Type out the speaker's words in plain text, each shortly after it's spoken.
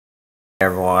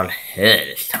Everyone,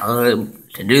 it's time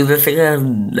to do this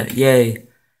again. Yay.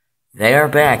 They are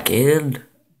back in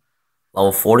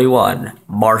level 41,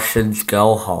 Martians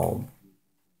Go Home.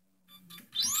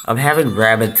 I'm having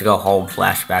Rabbits Go Home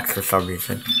flashbacks for some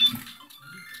reason.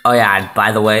 Oh yeah, and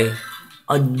by the way,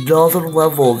 another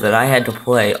level that I had to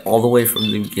play all the way from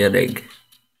the beginning.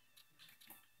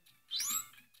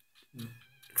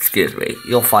 Excuse me,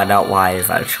 you'll find out why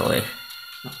eventually.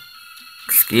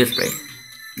 Excuse me.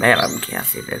 Man, I'm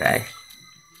gassy today.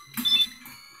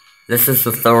 This is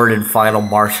the third and final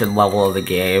Martian level of the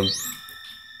game.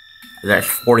 There's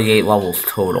 48 levels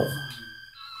total.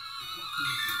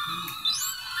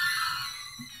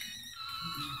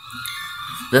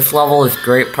 This level is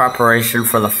great preparation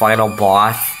for the final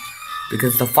boss,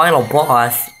 because the final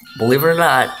boss, believe it or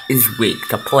not, is weak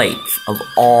to plates of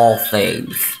all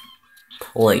things.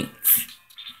 Plates.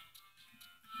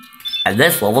 And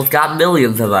this level's got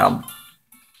millions of them.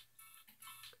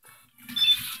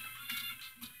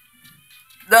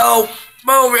 No!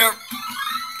 Move here!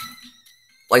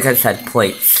 Like I said,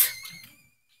 plates.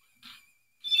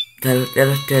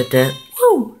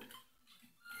 Woo!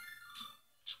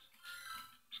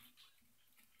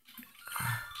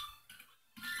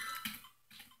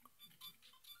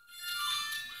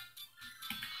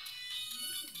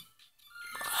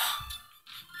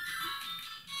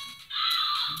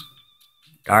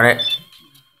 Darn it.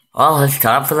 Well, it's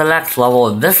time for the next level,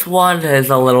 and this one is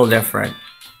a little different.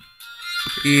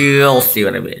 You'll see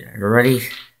what I mean. You ready?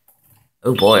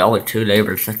 Oh boy, only 2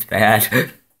 neighbors, that's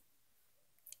bad.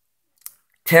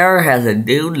 Terror has a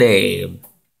new name.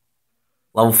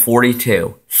 Level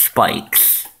 42,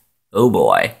 Spikes. Oh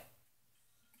boy.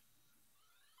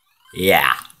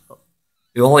 Yeah.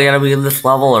 The only enemy in this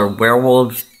level are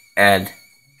werewolves, and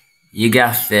you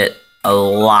guessed it, a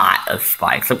lot of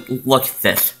spikes. Look at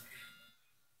this.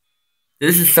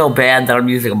 This is so bad that I'm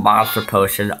using a monster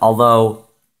potion, although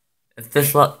if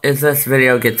this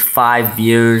video gets 5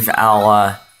 views,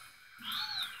 I'll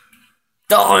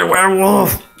die,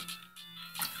 werewolf!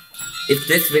 If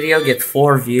this video gets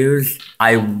 4 views,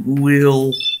 I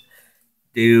will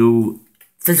do.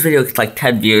 If this video gets like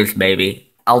 10 views, maybe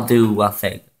I'll do a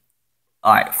thing.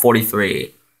 Alright,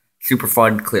 43. Super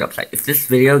fun cleanup site. If this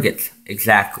video gets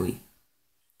exactly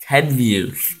 10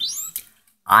 views,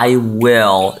 I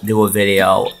will do a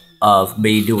video of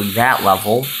me doing that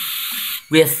level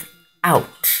without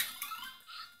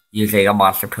using a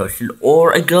monster potion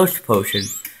or a ghost potion.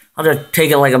 I'll just take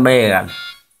it like a man.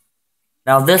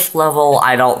 Now this level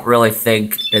I don't really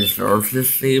think deserves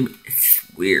this theme. It's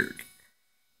weird.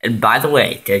 And by the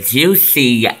way, did you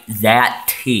see that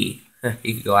T?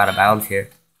 You can go out of bounds here.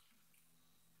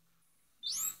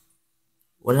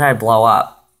 What did I blow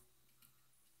up?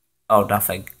 Oh,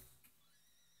 nothing.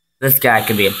 This guy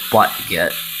can be a butt to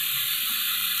get.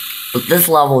 But this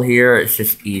level here is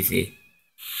just easy.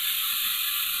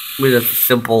 With a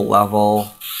simple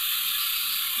level.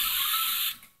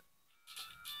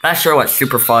 Not sure what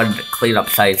super fun cleanup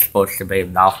site is supposed to be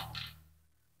now.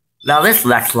 Now this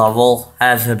next level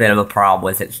has a bit of a problem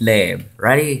with its name.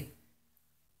 Ready?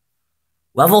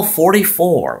 Level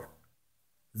 44.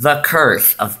 The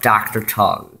Curse of Dr.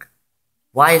 Tongue.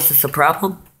 Why is this a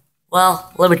problem?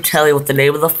 Well, let me tell you what the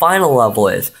name of the final level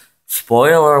is.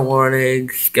 Spoiler warning,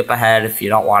 skip ahead if you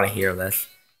don't want to hear this.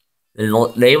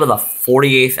 The name of the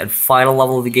 48th and final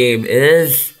level of the game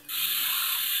is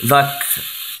The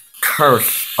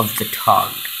Curse of the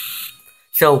Tongue.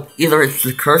 So, either it's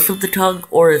The Curse of the Tongue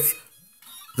or it's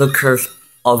The Curse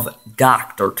of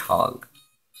Dr. Tongue.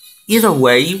 Either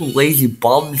way, you lazy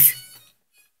bums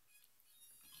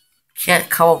can't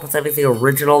come up with anything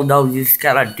original. No, you just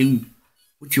gotta do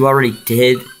what you already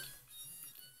did.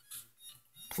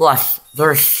 Plus, there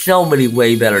are so many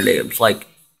way better names. Like,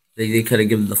 they could have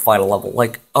given the final level.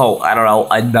 Like, oh, I don't know,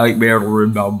 A Nightmare to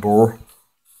Remember.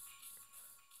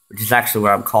 Which is actually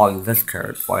what I'm calling this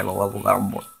current final level that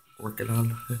I'm working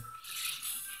on.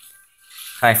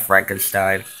 Hi,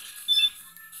 Frankenstein.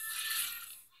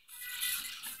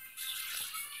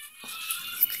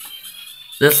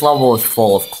 This level is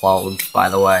full of clones, by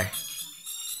the way.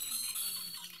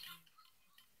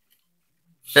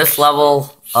 This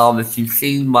level, if you've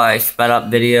seen my sped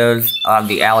up videos on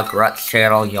the Alec Rutz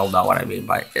channel, you'll know what I mean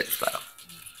by it sped up.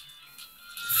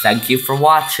 Thank you for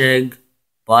watching,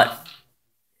 but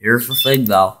here's the thing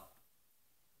though.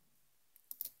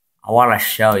 I want to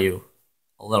show you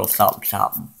a little something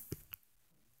something.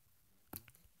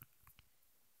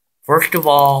 First of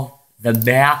all, the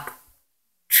map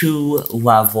to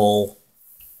level,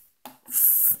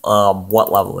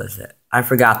 what level is it? I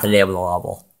forgot the name of the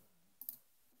level.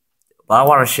 But I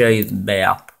want to show you the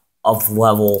map of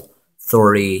level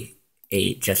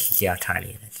 38 just to see how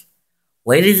tiny it is.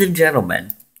 Ladies and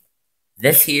gentlemen,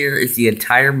 this here is the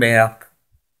entire map.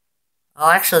 Oh,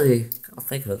 actually, I don't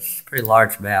think it's a pretty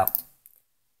large map.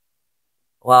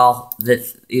 Well,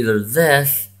 that's either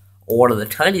this or one of the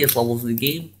tiniest levels of the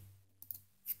game.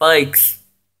 Spikes.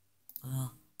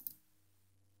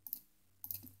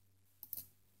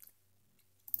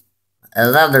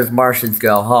 And then there's Martians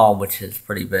Go Home, which is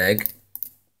pretty big.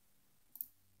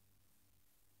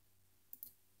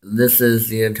 This is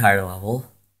the entire level.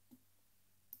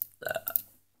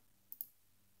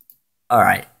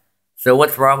 Alright. So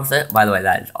what's wrong with it? By the way,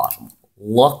 that is awesome.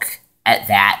 Look at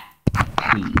that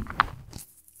key.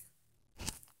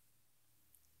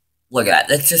 Look at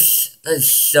that. That is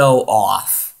so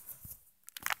off.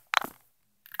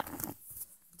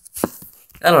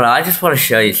 I don't know. I just want to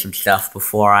show you some stuff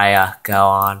before I go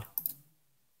on.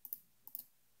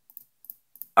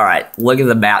 Alright, look at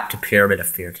the map to Pyramid of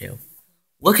Fear 2.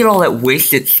 Look at all that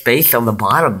wasted space on the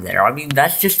bottom there. I mean,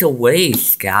 that's just a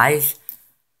waste, guys.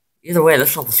 Either way,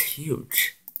 this level's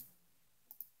huge.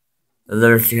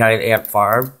 There's the giant ant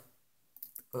farm.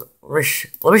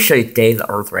 Let me show you Day the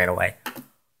Earth ran away.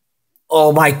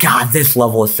 Oh my god, this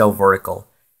level is so vertical.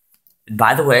 And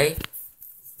by the way,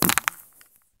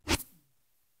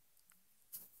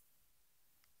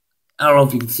 I don't know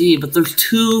if you can see, but there's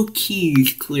 2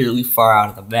 keys clearly far out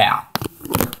of the map.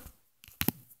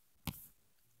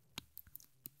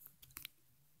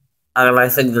 And I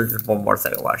think there's just one more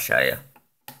thing I want to show you.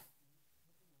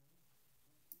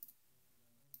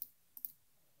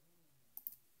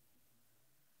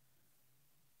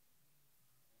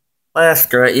 Well,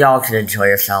 screw it. Y'all can enjoy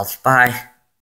yourselves. Bye.